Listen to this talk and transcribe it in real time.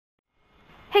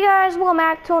Hey guys, welcome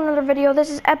back to another video. This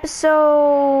is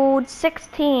episode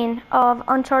 16 of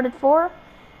Uncharted 4,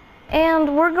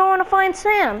 and we're going to find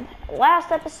Sam.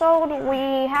 Last episode,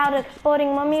 we had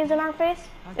exploding mummies in our face.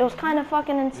 It was kind of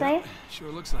fucking insane. Yeah,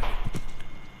 sure looks like it.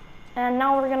 And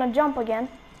now we're gonna jump again.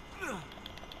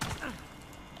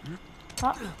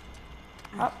 Hop,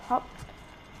 hop, hop.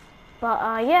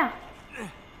 But yeah,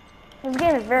 this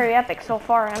game is very epic so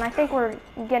far, and I think we're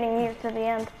getting near to the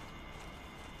end.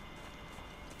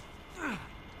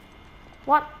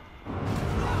 What?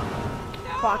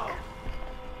 Fuck.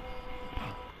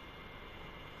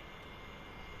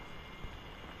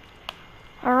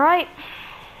 Alright.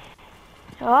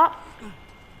 Up.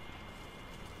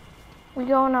 We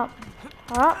going up.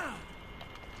 Up.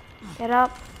 Get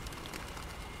up.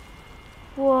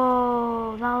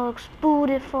 Whoa, that looks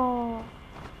beautiful.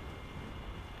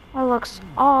 That looks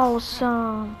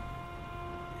awesome.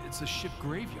 It's a ship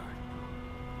graveyard.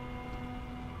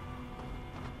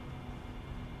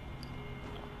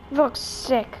 Looks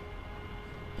sick.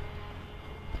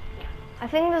 I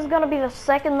think this is gonna be the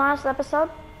second last episode.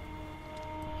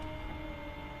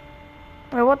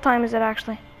 Wait, what time is it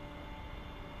actually?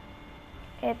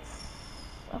 It's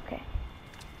okay.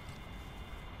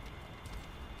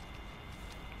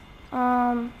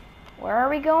 Where are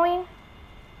we going?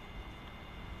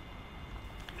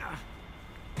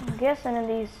 I'm guessing in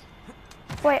these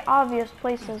quite obvious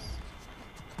places.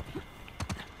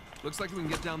 Looks like we can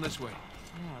get down this way.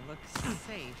 Yeah, looks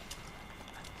safe.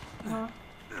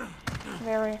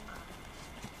 Very.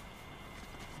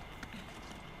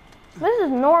 This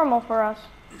is normal for us.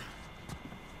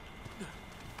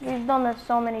 We've done this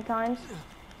so many times.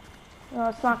 No,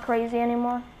 it's not crazy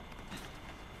anymore.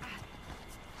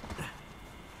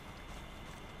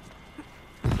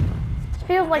 This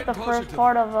feels like the first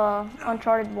part of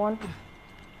Uncharted 1.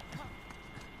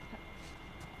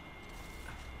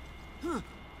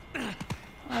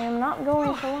 I am not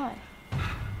going to lie.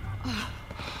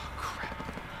 Crap.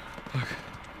 Look.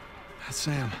 That's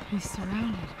Sam. He's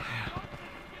surrounded. Yeah.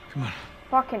 Come on.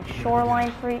 Fucking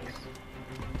shoreline freaks.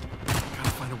 Gotta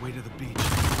find a way to the beach.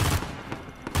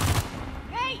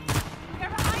 Hey! They're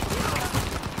behind you!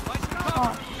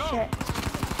 Oh shit.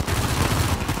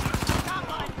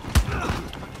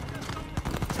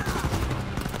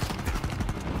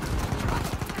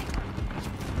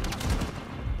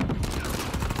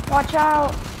 Watch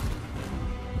out!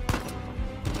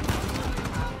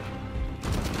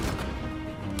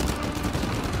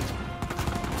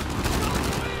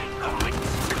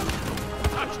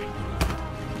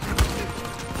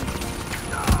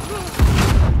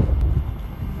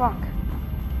 Fuck.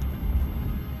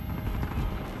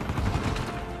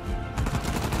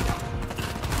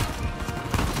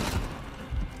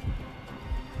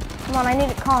 Come on, I need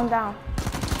to calm down.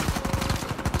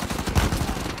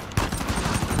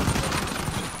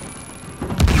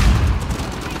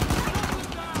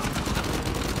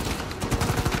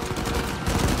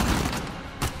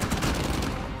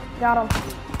 Got him.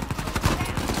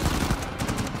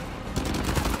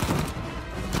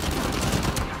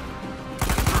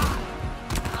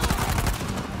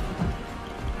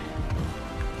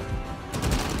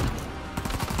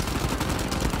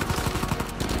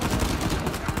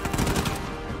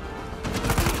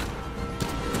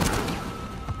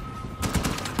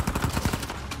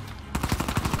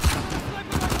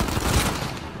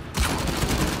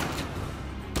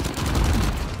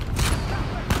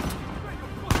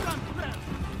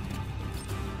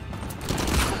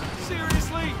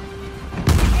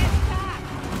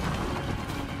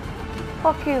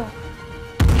 Fuck you.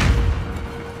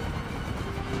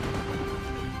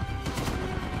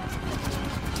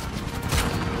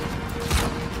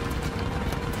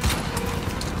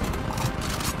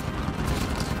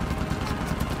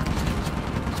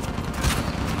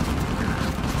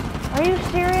 Are you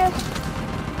serious?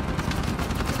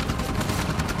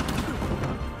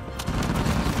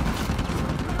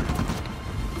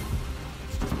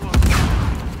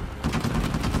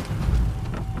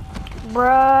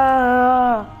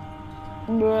 Bruh.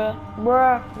 Bruh,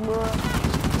 bruh, bruh.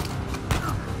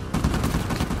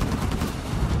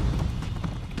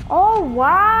 Oh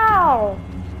wow!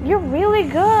 You're really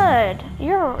good.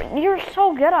 You're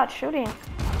so good at shooting.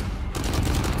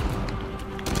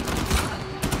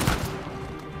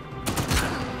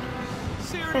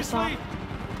 Seriously?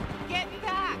 Get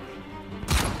back!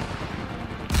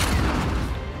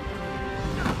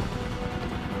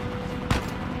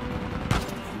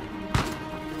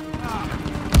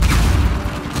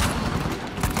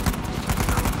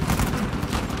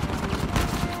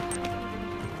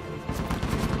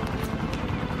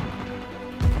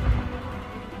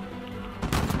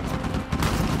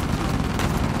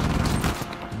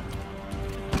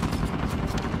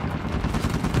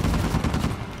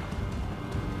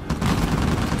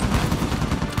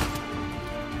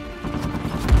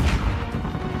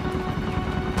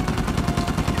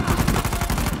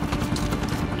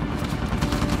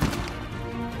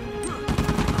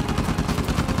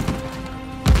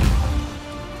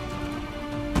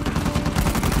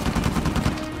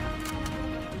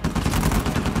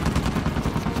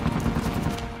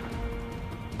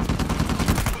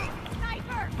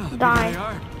 die. They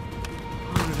are.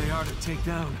 Harder they are to take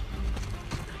down.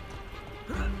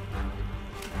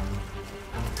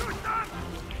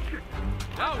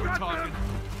 Now we're talking.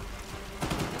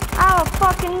 Ow, a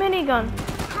fucking minigun.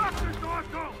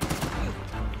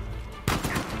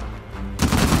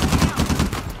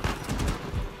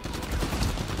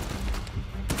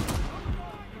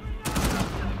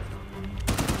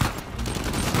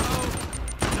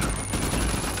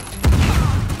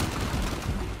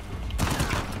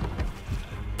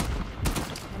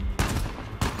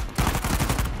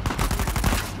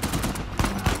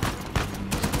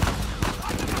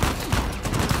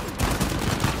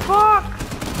 Fuck!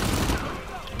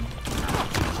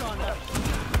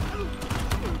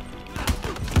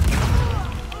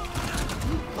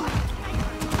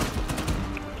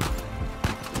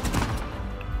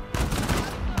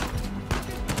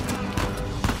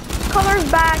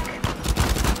 Color's back.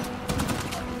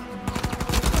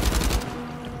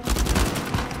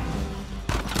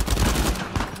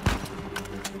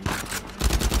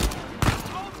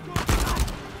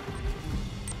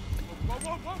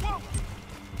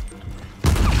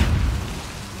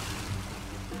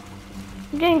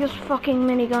 I'm getting this fucking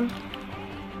minigun.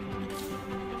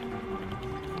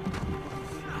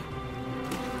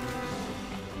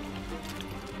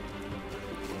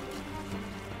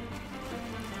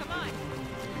 Come on.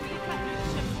 We can cut through the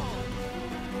ship's hull.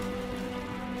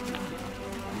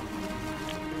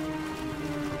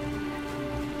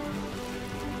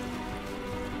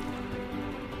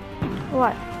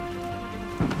 What?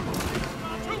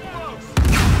 Too close.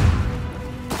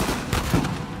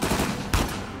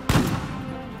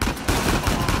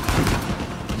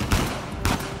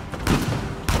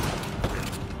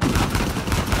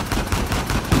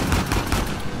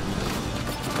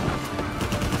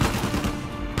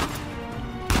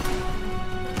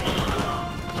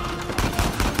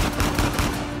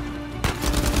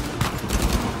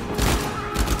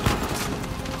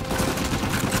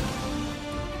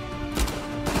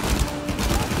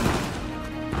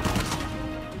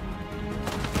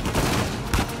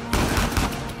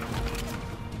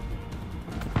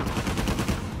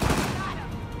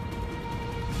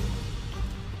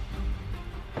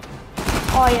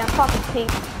 Oh yeah, fucking tape.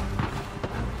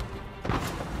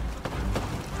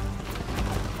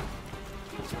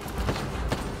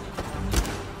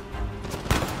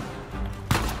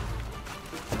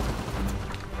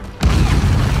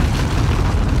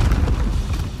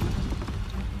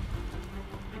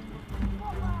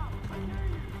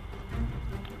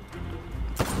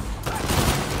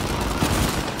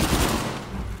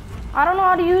 I don't know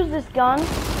how to use this gun.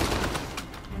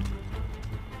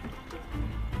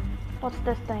 What's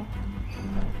this thing?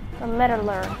 The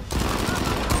metaler.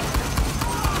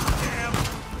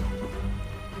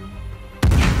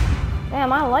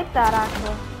 Damn, I like that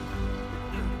actually.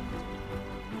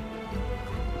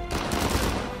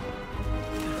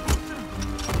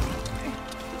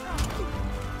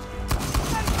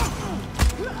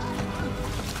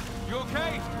 You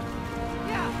okay?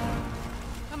 Yeah.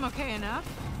 I'm okay enough.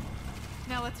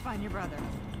 Now let's find your brother.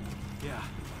 Yeah.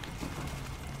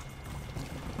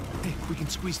 Hey, we can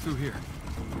squeeze through here.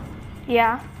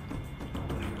 Yeah.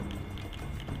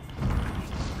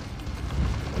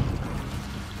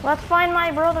 Let's find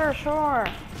my brother, sure.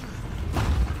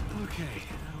 Okay,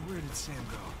 where did Sam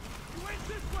go? He went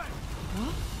this way!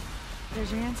 Well,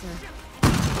 there's your answer.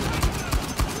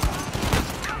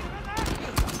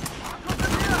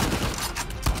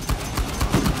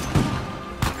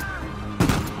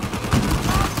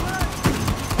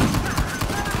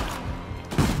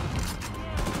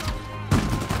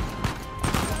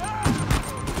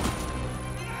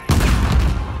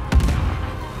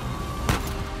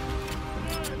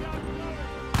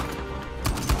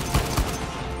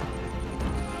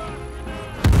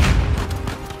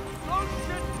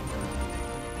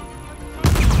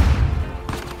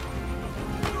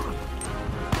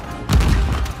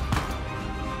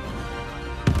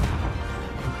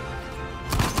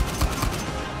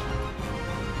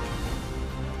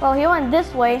 Well, he went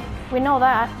this way. We know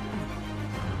that.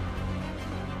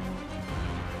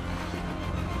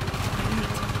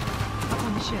 Up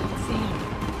on the ship, Sam.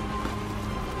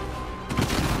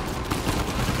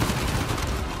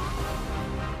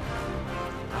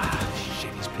 Ah,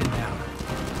 shit, he's pinned down.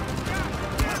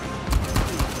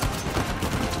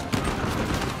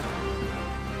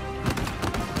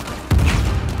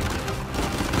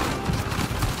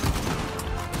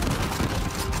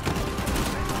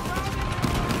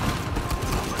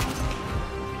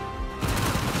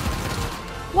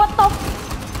 What the fuck?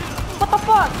 What the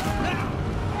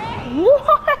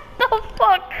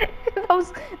fuck?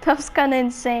 that was kind of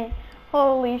insane.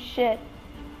 Holy shit.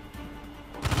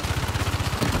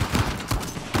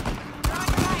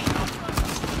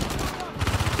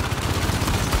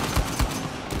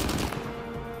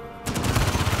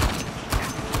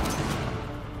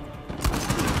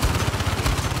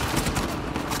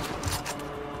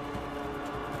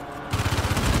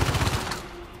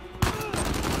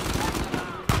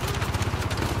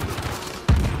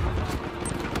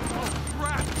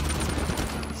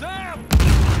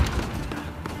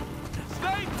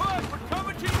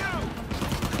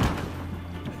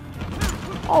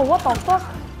 Oh, what the fuck?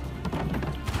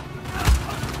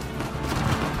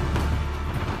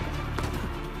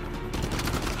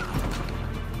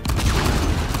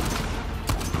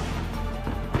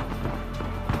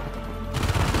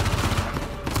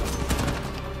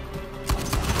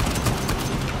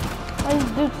 Why is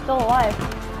this dude still alive?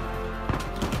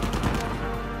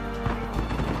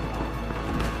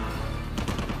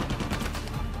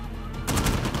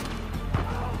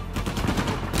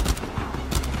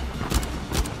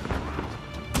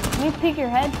 Can you peek your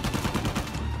head?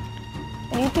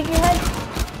 Can you peek your head?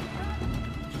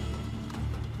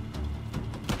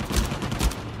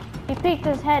 He peeked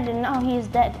his head and now he is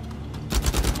dead.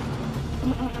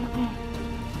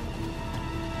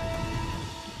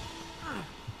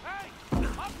 Hey,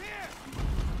 up here!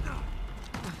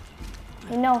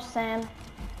 You know, Sam.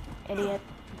 Idiot.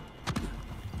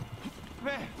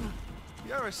 Man,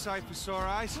 you're a sight for sore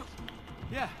eyes.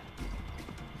 Yeah.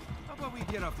 How about we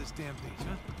get off this damn beach,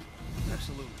 huh?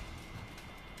 Absolutely.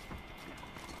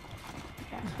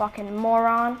 That fucking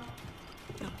moron.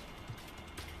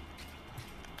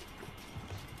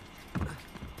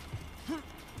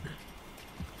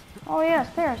 Oh yes,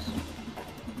 Paris.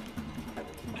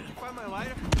 Did you find my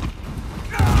lighter?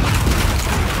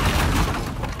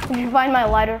 Did you find my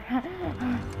lighter?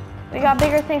 We got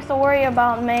bigger things to worry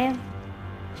about, man.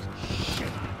 Shit!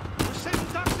 We're sitting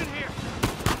ducks in here!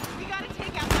 We gotta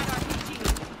take out that RPG.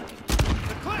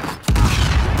 The cliff!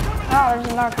 Oh, there's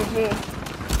an RPG.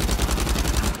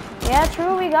 Yeah,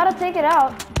 true, we gotta take it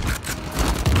out.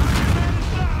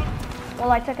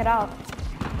 Well, I took it out.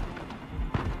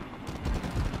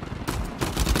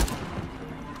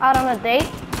 Out on a date?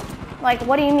 Like,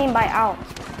 what do you mean by out?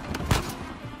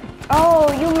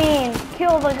 Oh, you mean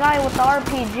kill the guy with the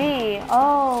RPG.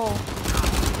 Oh.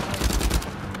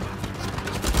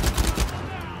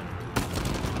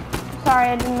 Sorry,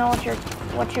 I didn't know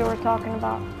what you were talking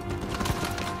about.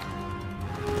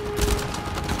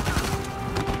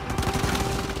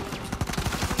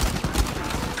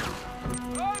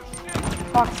 Oh shit!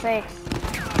 Fuck's sakes.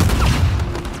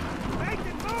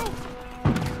 Nathan, move!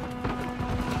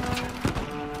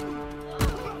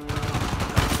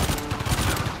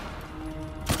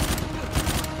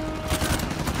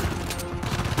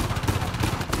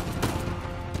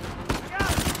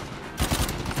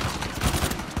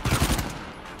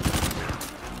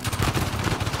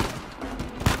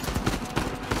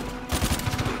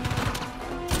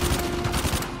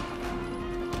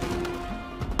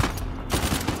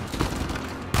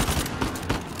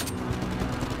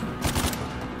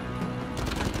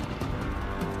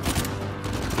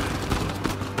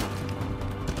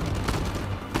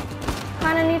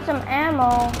 Kinda need some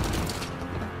ammo.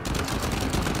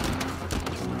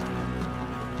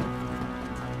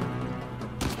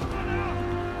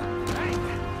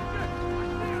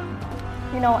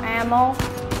 You know, ammo.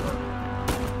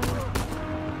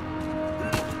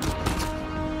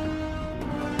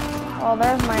 Oh,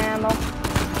 there's my ammo.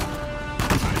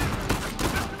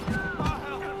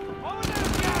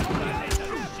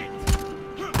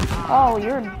 Oh,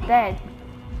 you're dead.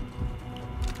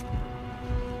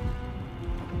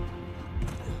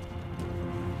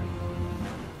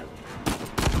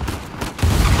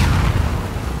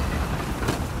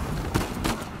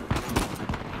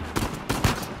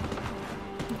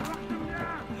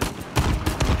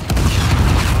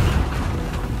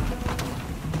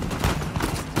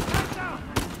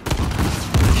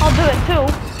 I'll do it too.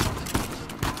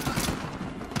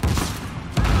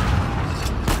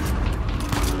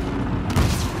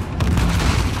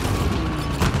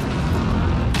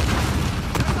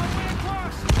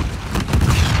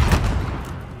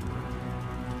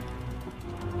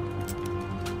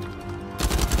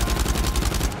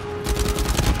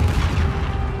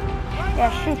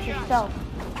 Yeah, shoot yourself.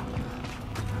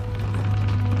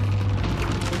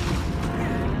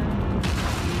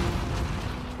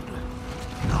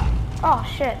 Oh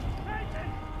shit.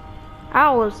 That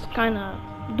was kinda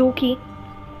dookie.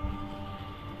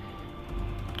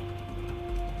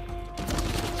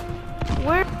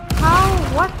 Where? How?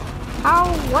 What? How?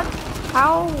 What?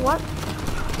 How? What?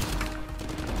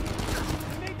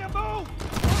 We need to move!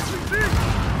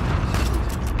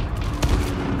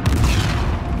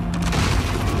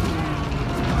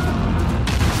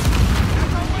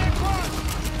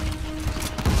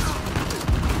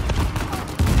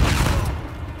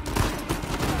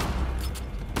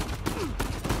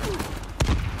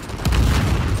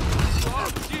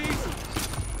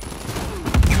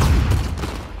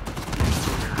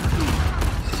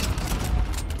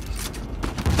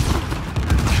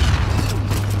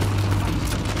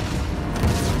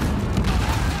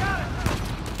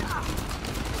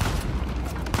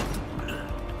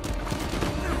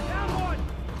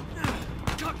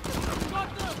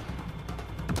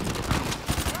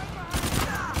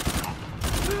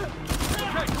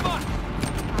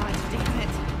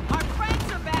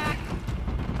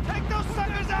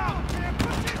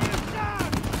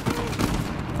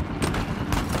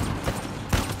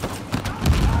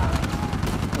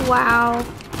 Wow.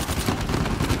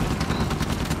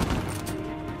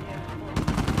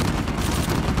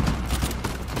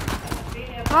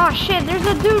 Oh shit, there's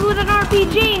a dude with an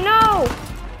RPG, no!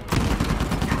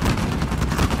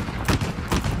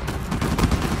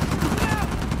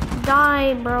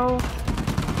 Die, bro.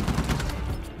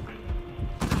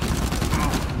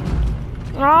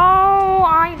 Oh,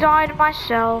 I died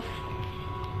myself.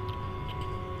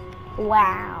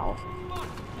 Wow.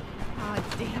 Oh,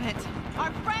 damn it.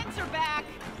 Our friends are back.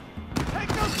 Take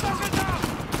those suckers out!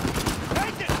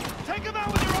 Take it! Take them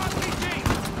out with your RPG!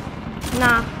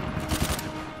 Nah.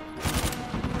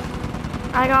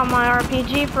 I got my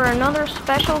RPG for another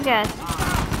special guest.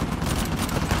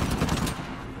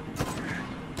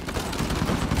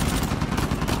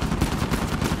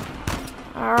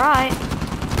 Alright.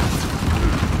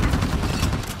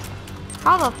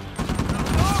 How the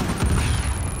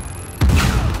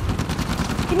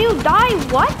Can you die?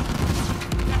 What?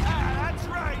 That's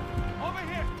right! Over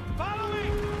here! Follow me!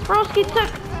 Broski took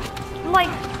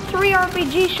like 3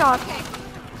 RPG shots.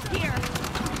 Here.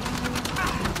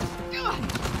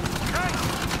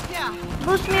 Yeah.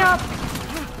 Boost me up.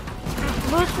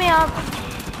 Boost me up.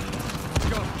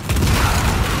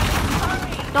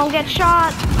 Don't get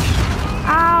shot.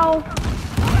 Ow.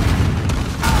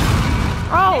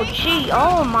 Oh, gee.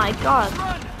 Oh, my God.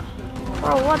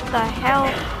 Bro, what the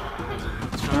hell?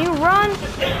 Can you run?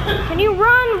 Can you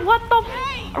run? What the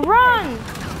run?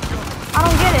 I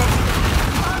don't get it.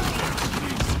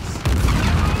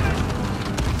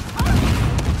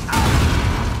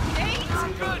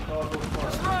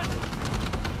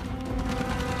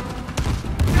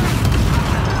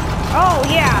 Oh,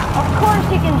 yeah. Of course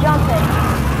he can jump it.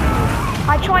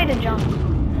 I tried to jump.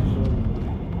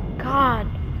 God.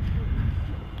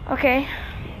 Okay.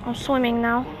 I'm swimming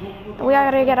now. We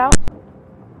gotta get out.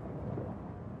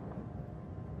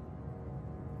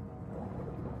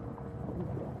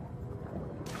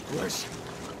 Worst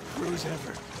cruise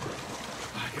ever.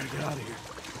 I gotta get out of here.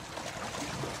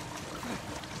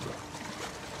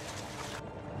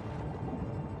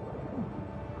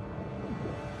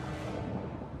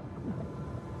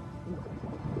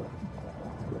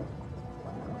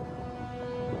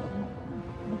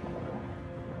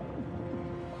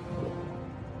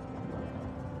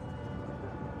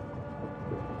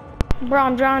 Bro,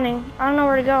 I'm drowning. I don't know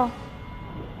where to go.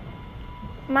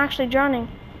 I'm actually drowning.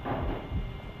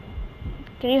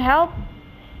 Can you help?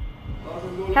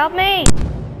 Help me!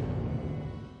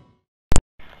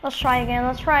 Let's try again,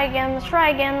 let's try again, let's try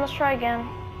again, let's try again.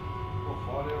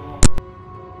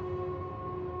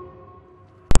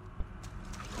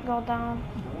 Go down.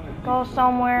 Go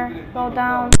somewhere. Go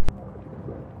down.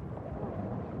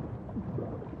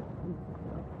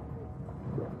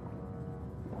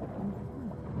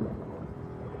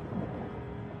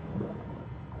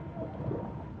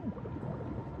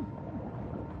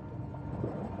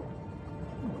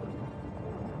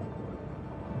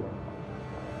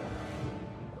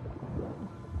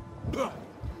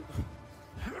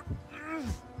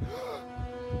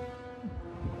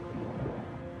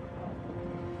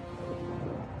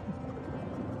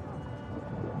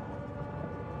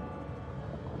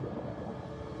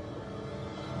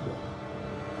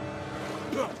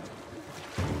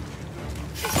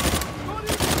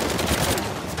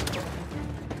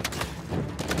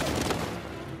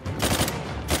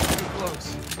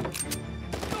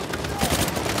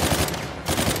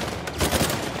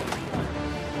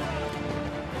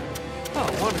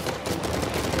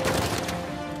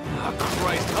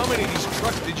 How many of these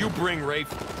trucks did you bring, Rafe?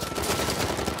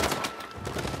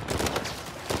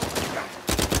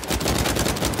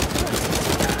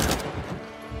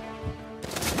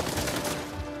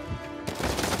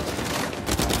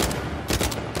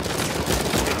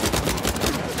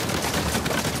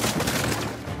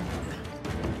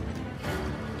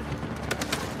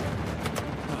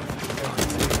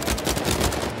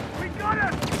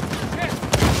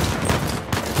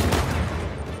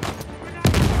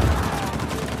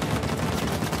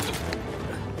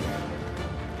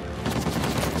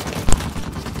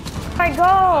 I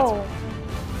go?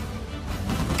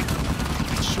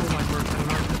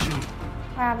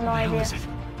 I have no idea.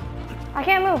 I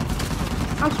can't move.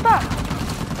 I'm stuck.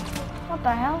 What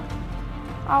the hell?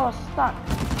 I was stuck.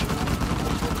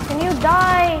 Can you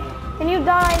die? Can you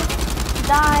die?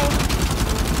 Die.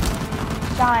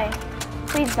 Die.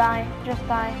 Please die. Just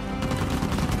die.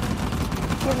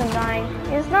 He isn't dying.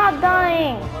 He's not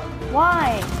dying.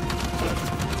 Why?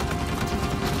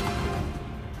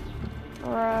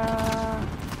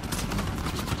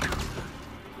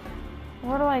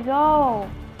 Where do I go?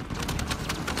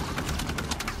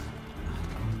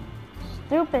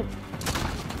 Stupid.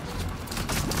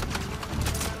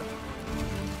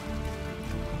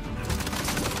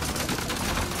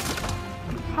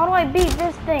 How do I beat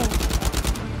this thing?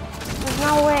 There's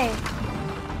no way.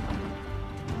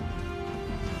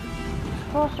 I'm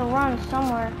supposed to run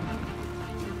somewhere.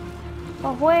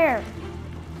 But where?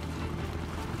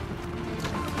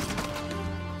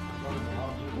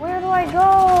 Where do I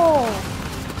go?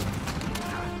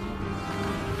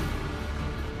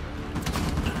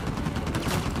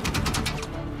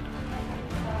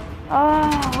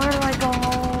 Oh, where do I go?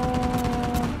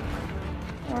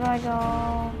 Where do I go?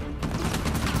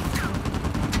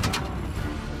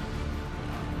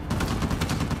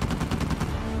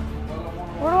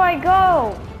 Where do I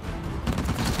go?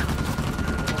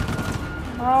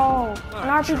 Bro, an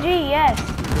RPG, yes.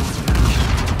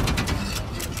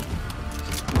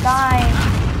 Die.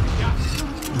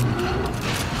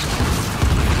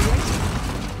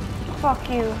 Fuck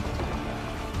you.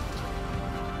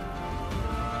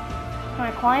 Can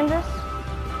I climb this?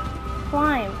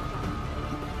 Climb.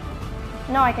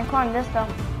 No, I can climb this though.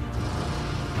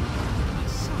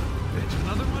 Son of a bitch,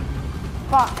 another one?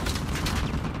 Fuck.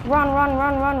 Run, run,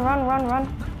 run, run, run, run, run.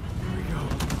 Here we go.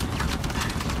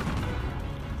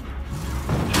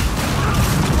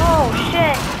 Oh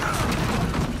shit.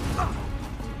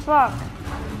 Fuck.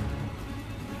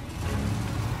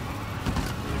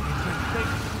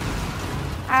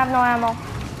 I have no ammo.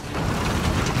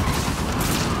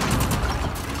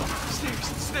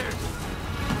 Stairs.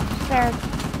 Stairs.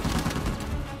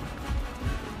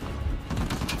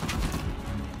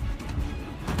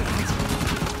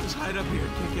 Just hide up here.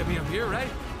 Can't get me up here,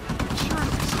 right? Sure.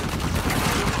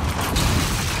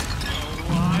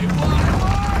 Why?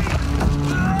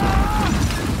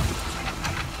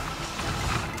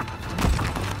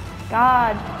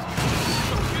 God.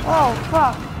 Oh,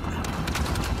 fuck.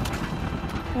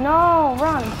 No,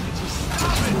 run.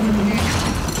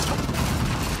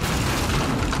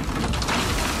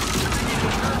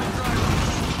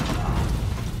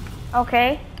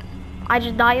 Okay. I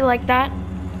just died like that.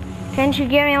 Can't you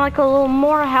give me like a little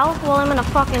more health while I'm in a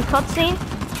fucking cutscene?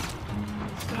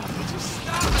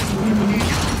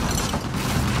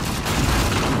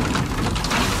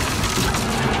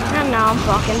 And now I'm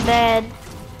fucking dead.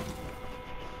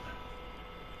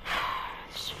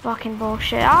 This is fucking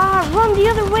bullshit. Ah, run the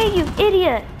other way, you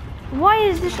idiot! Why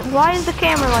is the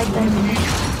camera like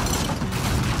this?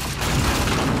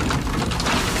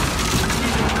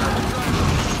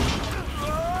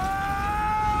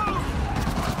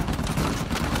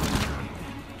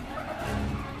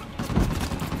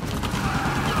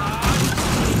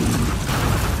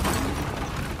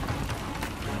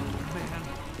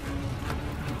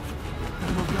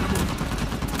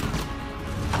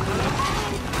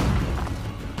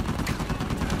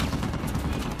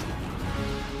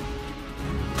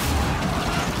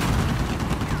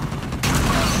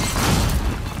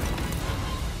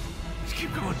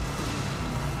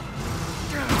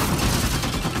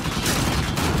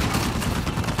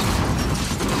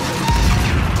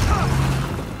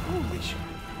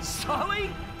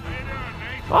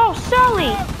 Oh,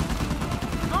 Sully!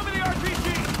 Throw me the RPG!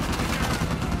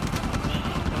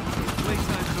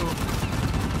 Playtime's over.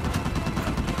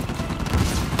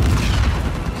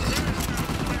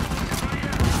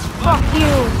 Fuck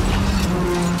you!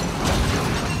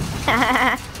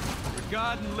 For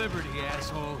God and liberty,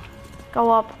 asshole.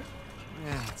 Go up.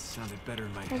 Yeah, it sounded better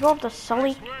in my I head. go up to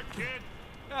Sully.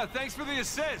 Yeah, thanks for the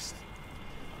assist.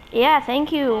 Yeah,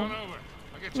 thank you.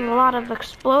 A lot of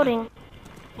exploding.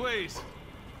 Please.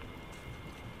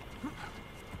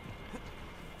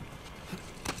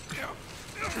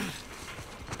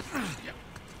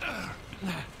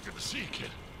 Good to see you, kid.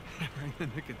 Right in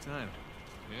the nick of time.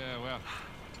 Yeah, well,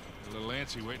 a little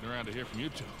antsy waiting around to hear from you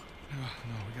two. No,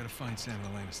 we gotta find Sam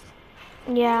and Elena still.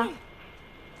 Yeah.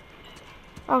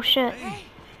 Oh shit. Hey,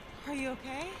 are you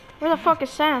okay? Where the fuck is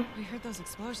Sam? We heard those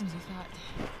explosions, we thought.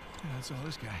 Yeah, that's all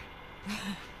this guy.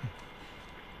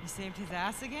 You saved his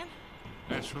ass again?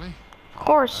 Naturally. Of How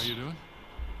course. you doing?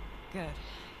 Good.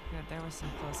 Good. There were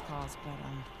some close calls, but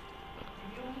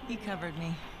he covered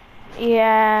me.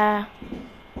 Yeah.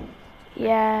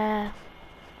 Yeah.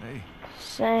 Hey,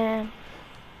 Sam.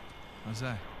 how's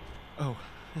that? Oh.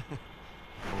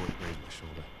 Oh, it grazed my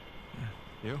shoulder.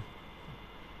 You?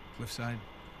 Cliffside.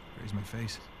 Raise my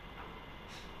face.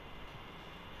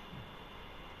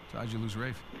 So how'd you lose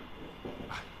Rafe?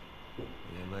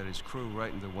 He led his crew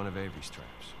right into one of Avery's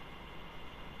traps.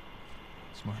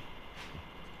 Smart.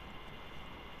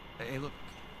 Hey, look.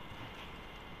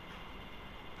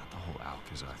 Not the whole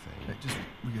Alcazar thing. Hey,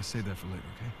 we gotta save that for later,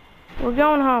 okay? We're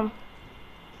going home.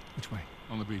 Which way?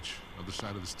 On the beach, other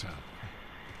side of this town.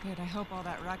 Good. I hope all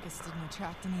that ruckus didn't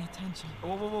attract any attention.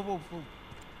 Whoa.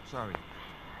 Sorry.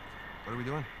 What are we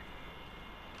doing?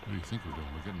 What do you think we're doing?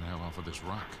 We're getting the hell off of this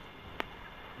rock.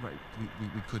 Right,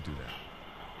 we could do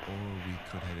that. Or we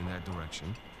could head in that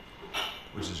direction,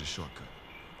 which is a shortcut.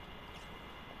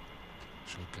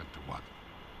 Shortcut to what?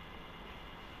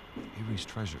 Avery's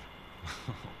treasure. Oh,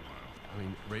 wow. I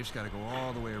mean, Rafe's got to go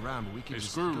all the way around, but we can Hey,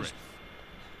 just... screw Rafe.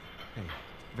 Hey,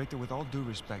 Victor, with all due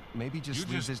respect, maybe just You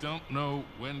leave just this... don't know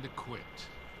when to quit.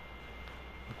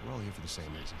 Look, we're all here for the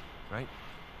same reason, right?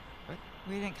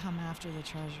 We didn't come after the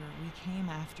treasure. We came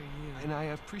after you. And I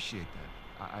appreciate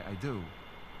that. I do.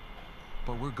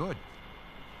 But we're good.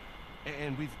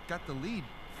 And we've got the lead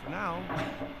for now.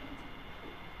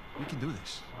 We can do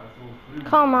this.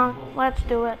 Come on, let's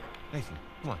do it. Nathan,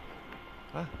 come on.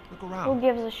 Huh? Look around. Who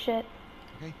gives a shit?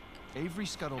 Okay? Avery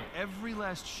scuttled every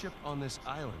last ship on this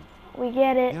island. We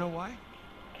get it. You know why?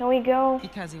 Can we go?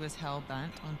 Because he was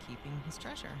hell-bent on keeping his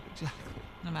treasure, Exactly.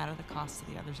 no matter the cost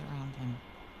to the others around him.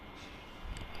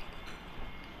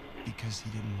 Because he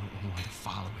didn't want anyone to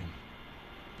follow him.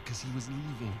 Because he was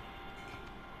leaving.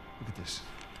 Look at this.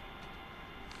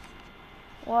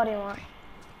 What do you want?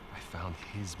 I found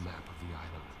his map of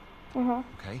the island.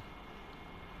 Okay?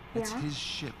 It's Yeah. his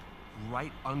ship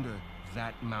right under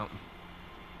that mountain.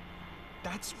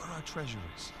 That's where our treasure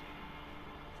is.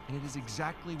 And it is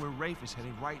exactly where Rafe is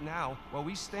headed right now while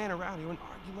we stand around here and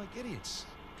argue like idiots.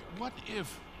 What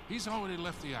if he's already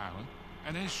left the island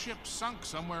and his ship sunk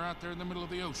somewhere out there in the middle of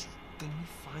the ocean? Then we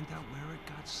find out where it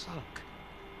got sunk.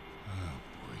 Oh,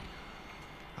 boy.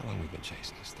 How long we been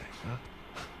chasing this thing, huh?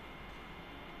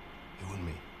 You and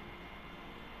me.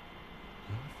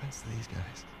 No offense to these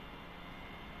guys.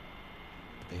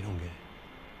 But they don't get it.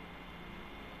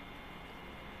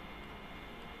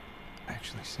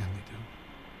 Actually, Sam, they do.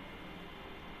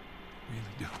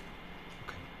 Really do.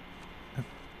 Okay.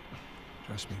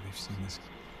 Trust me, we've seen this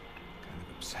kind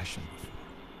of obsession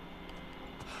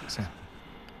before. Sam,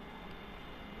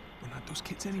 we're not those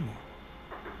kids anymore.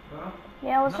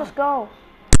 Yeah, let's just go.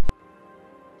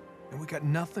 And we got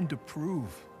nothing to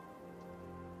prove.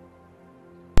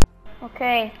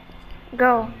 Okay,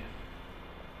 go.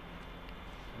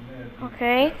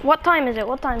 Okay, what time is it?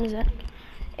 What time is it?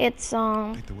 It's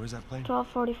Victor, where's that plane?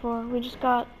 12:44. We just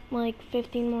got like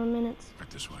 15 more minutes. Right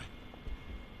this way.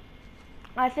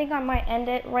 I think I might end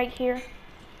it right here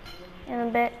in a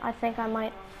bit. I think I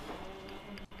might.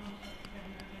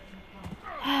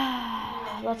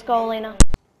 Let's go, Lena.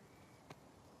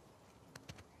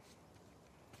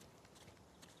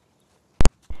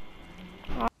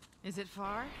 Is it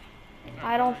far?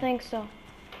 I don't think so.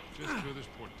 Just through this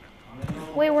port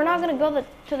town. Wait, we're not gonna go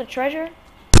to the treasure?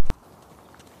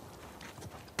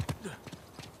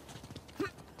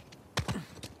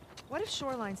 What if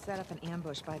Shoreline set up an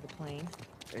ambush by the plane?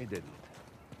 They didn't.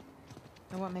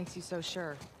 And what makes you so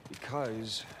sure?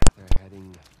 Because they're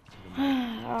heading to the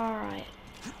mountain Alright.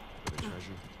 for the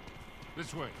treasure.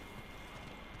 This way.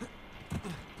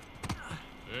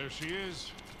 There she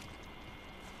is.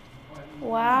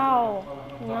 Wow.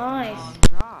 Nice. Long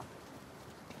drop.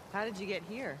 How did you get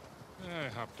here? I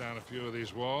hopped down a few of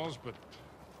these walls, but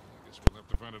I guess we'll have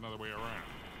to find another way around.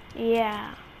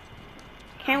 Yeah.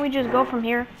 Can't we just go from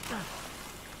here?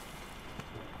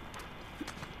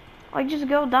 Like, just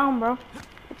go down, bro.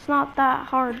 It's not that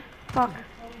hard. Fuck.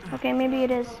 Okay, maybe it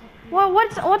is. Whoa,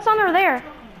 what's under there?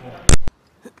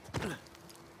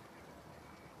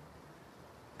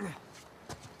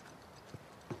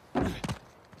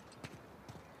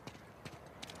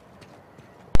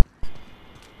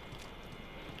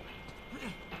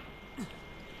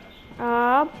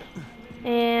 Up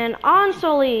and on,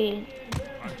 Sully.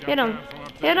 Hit him.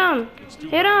 Hit him.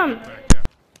 Hit him.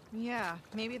 Yeah,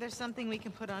 maybe there's something we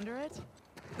can put under it?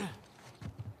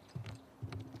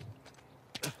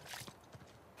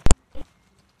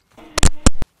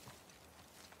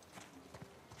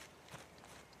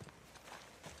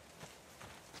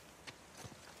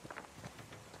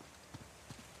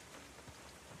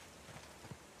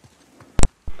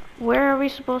 Where are we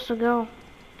supposed to go?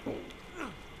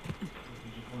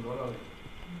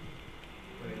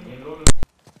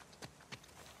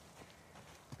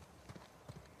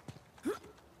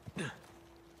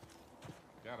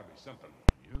 Gotta be something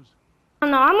we can use.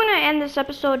 No, I'm going to end this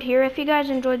episode here. If you guys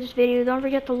enjoyed this video, don't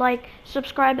forget to like,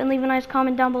 subscribe, and leave a nice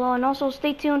comment down below. And also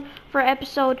stay tuned for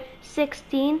episode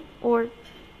 16 or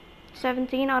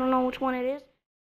 17. I don't know which one it is.